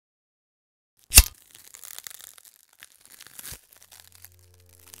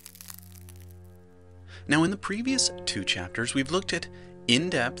Now, in the previous two chapters, we've looked at, in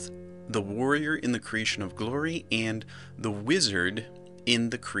depth, the warrior in the creation of glory and the wizard in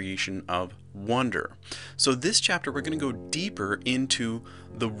the creation of wonder. So this chapter, we're going to go deeper into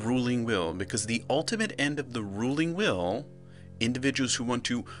the ruling will, because the ultimate end of the ruling will, individuals who want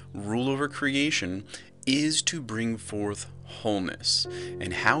to rule over creation, is to bring forth wholeness.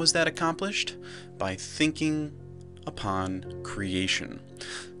 And how is that accomplished? By thinking upon creation.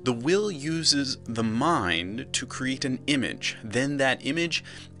 The will uses the mind to create an image. Then that image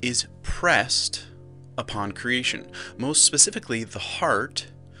is pressed upon creation. Most specifically, the heart,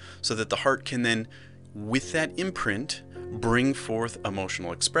 so that the heart can then, with that imprint, bring forth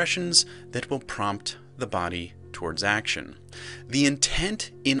emotional expressions that will prompt the body towards action. The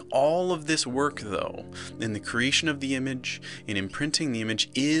intent in all of this work, though, in the creation of the image, in imprinting the image,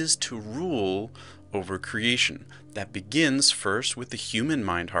 is to rule over creation. That begins first with the human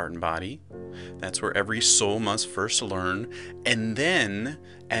mind, heart, and body. That's where every soul must first learn. And then,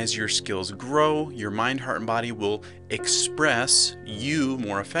 as your skills grow, your mind, heart, and body will express you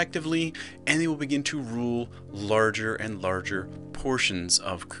more effectively, and they will begin to rule larger and larger portions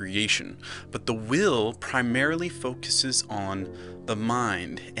of creation. But the will primarily focuses on the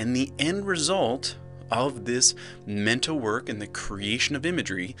mind, and the end result of this mental work and the creation of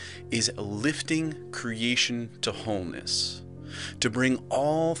imagery is lifting creation to wholeness, to bring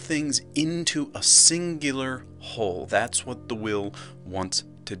all things into a singular whole. That's what the will wants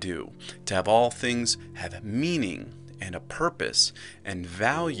to do, to have all things have meaning and a purpose and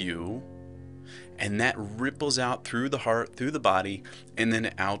value, and that ripples out through the heart, through the body, and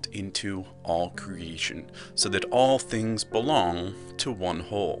then out into all creation, so that all things belong to one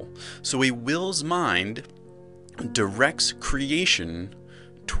whole. So a will's mind directs creation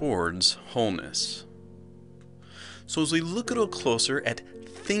towards wholeness. So as we look a little closer at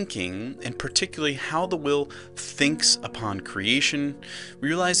thinking, and particularly how the will thinks upon creation, we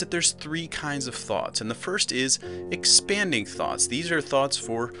realize that there's three kinds of thoughts. And the first is expanding thoughts. These are thoughts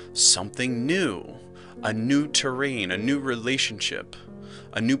for something new, a new terrain, a new relationship,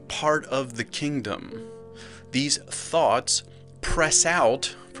 a new part of the kingdom. These thoughts press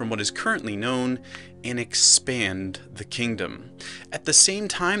out from what is currently known and expand the kingdom. At the same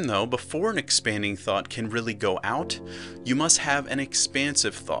time, though, before an expanding thought can really go out, you must have an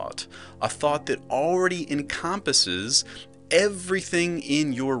expansive thought, a thought that already encompasses everything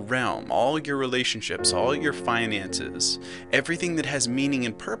in your realm, all your relationships, all your finances, everything that has meaning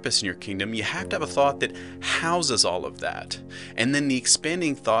and purpose in your kingdom. You have to have a thought that houses all of that. And then the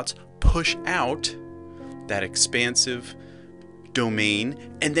expanding thoughts push out that expansive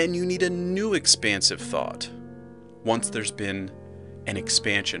domain, and then you need a new expansive thought once there's been an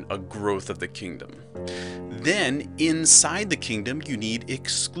expansion, a growth of the kingdom. Then inside the kingdom you need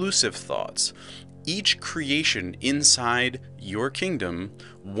exclusive thoughts. Each creation inside your kingdom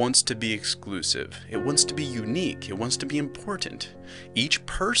wants to be exclusive. It wants to be unique. It wants to be important. Each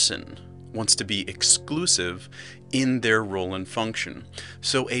person wants to be exclusive in their role and function.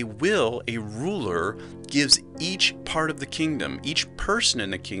 So a will, a ruler, gives each part of the kingdom, each person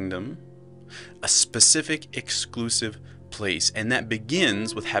in the kingdom, a specific exclusive place. And that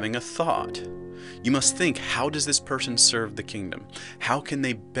begins with having a thought. You must think, how does this person serve the kingdom? How can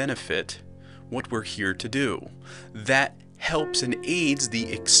they benefit what we're here to do? That helps and aids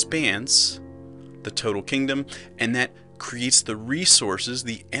the expanse, the total kingdom, and that creates the resources,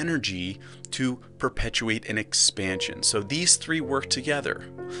 the energy to perpetuate an expansion. So these three work together.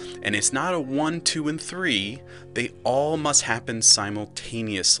 And it's not a 1, 2, and 3. They all must happen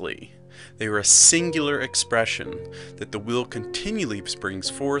simultaneously. They are a singular expression that the will continually brings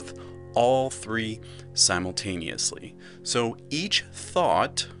forth, all three simultaneously. So each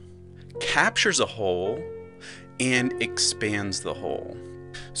thought captures a whole and expands the whole.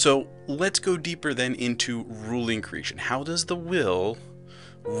 So let's go deeper then into ruling creation. How does the will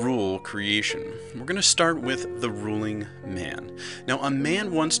rule creation? We're going to start with the ruling man. Now, a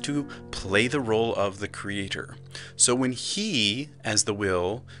man wants to play the role of the creator. So when he, as the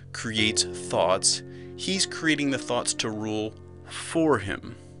will, creates thoughts, he's creating the thoughts to rule for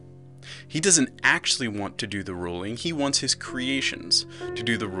him. He doesn't actually want to do the ruling. He wants his creations to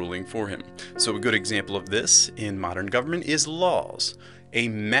do the ruling for him. So a good example of this in modern government is laws. A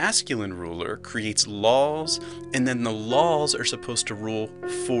masculine ruler creates laws, and then the laws are supposed to rule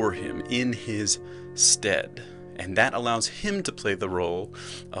for him in his stead. And that allows him to play the role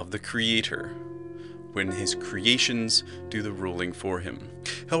of the creator when his creations do the ruling for him.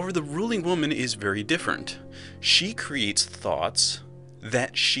 However, the ruling woman is very different. She creates thoughts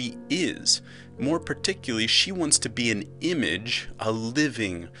that she is. More particularly, she wants to be an image, a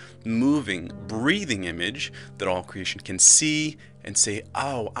living, moving, breathing image that all creation can see and say,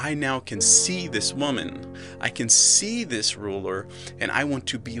 oh, I now can see this woman. I can see this ruler, and I want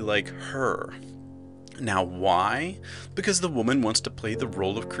to be like her. Now, why? Because the woman wants to play the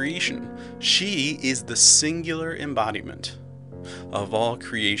role of creation. She is the singular embodiment of all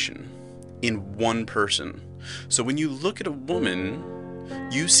creation in one person. So when you look at a woman,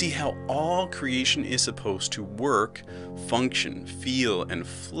 you see how all creation is supposed to work, function, feel, and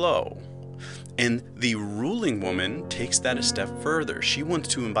flow. And the ruling woman takes that a step further. She wants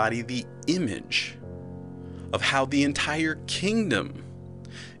to embody the image of how the entire kingdom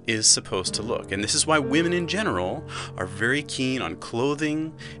is supposed to look. And this is why women in general are very keen on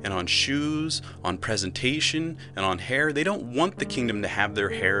clothing and on shoes, on presentation and on hair. They don't want the kingdom to have their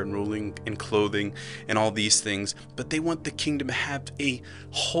hair and ruling and clothing and all these things, but they want the kingdom to have a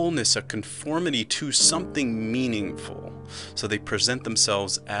wholeness, a conformity to something meaningful. So they present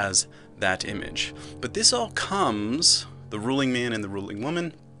themselves as that image. But this all comes, the ruling man and the ruling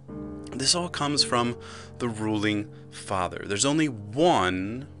woman, this all comes from the ruling Father. There's only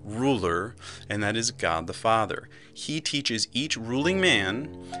one ruler, and that is God the Father. He teaches each ruling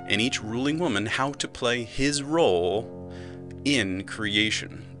man and each ruling woman how to play his role in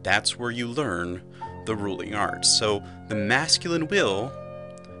creation. That's where you learn the ruling arts. So the masculine will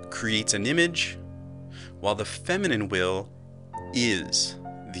creates an image, while the feminine will is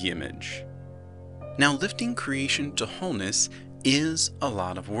the image. Now, lifting creation to wholeness is a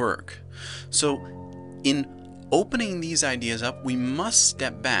lot of work. So in opening these ideas up, we must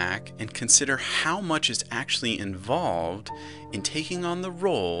step back and consider how much is actually involved in taking on the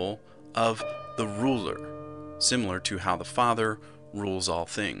role of the ruler, similar to how the Father rules all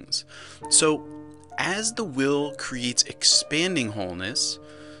things. So as the will creates expanding wholeness,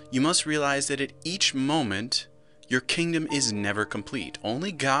 you must realize that at each moment your kingdom is never complete.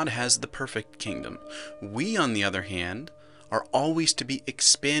 Only God has the perfect kingdom. We, on the other hand, are always to be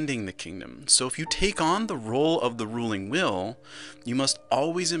expanding the kingdom. So if you take on the role of the ruling will, you must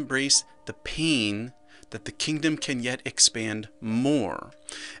always embrace the pain that the kingdom can yet expand more.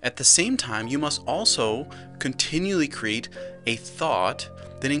 At the same time, you must also continually create a thought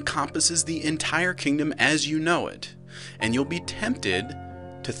that encompasses the entire kingdom as you know it. And you'll be tempted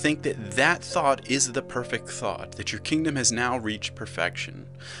to think that that thought is the perfect thought, that your kingdom has now reached perfection.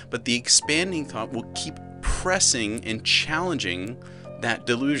 But the expanding thought will keep pressing and challenging that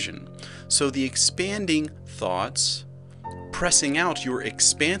delusion. So the expanding thoughts, pressing out your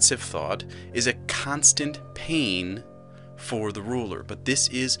expansive thought, is a constant pain for the ruler. But this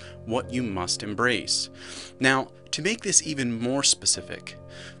is what you must embrace. Now, to make this even more specific,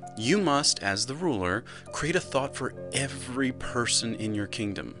 you must, as the ruler, create a thought for every person in your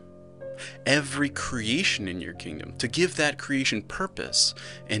kingdom, every creation in your kingdom, to give that creation purpose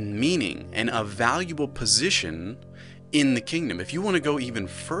and meaning and a valuable position in the kingdom. If you want to go even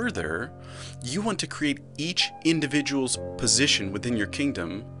further, you want to create each individual's position within your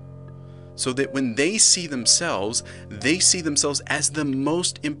kingdom so that when they see themselves as the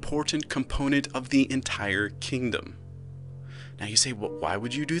most important component of the entire kingdom. Now you say, well, why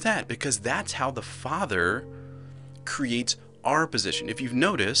would you do that? Because that's how the Father creates our position. If you've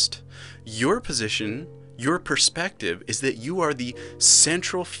noticed, your position, your perspective is that you are the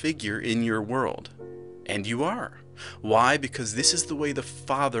central figure in your world. And you are. Why? Because this is the way the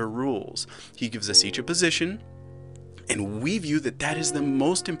Father rules. He gives us each a position, and we view that that is the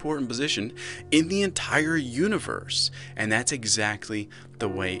most important position in the entire universe. And that's exactly the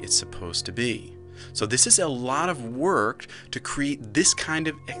way it's supposed to be. So this is a lot of work to create this kind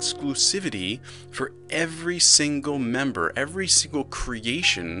of exclusivity for every single member, every single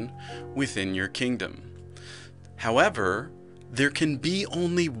creation within your kingdom. However, there can be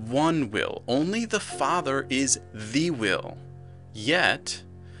only one will. Only the Father is the will. Yet,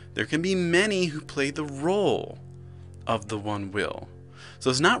 there can be many who play the role of the one will. So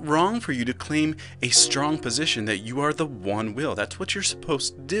it's not wrong for you to claim a strong position that you are the one will. That's what you're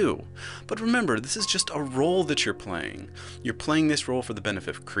supposed to do. But remember, this is just a role that you're playing. You're playing this role for the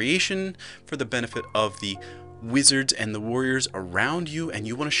benefit of creation, for the benefit of the wizards and the warriors around you, and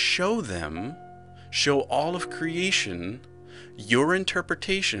you want to show them, show all of creation, your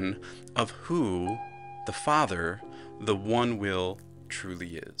interpretation of who the Father, the one will,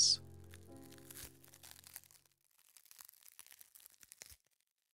 truly is.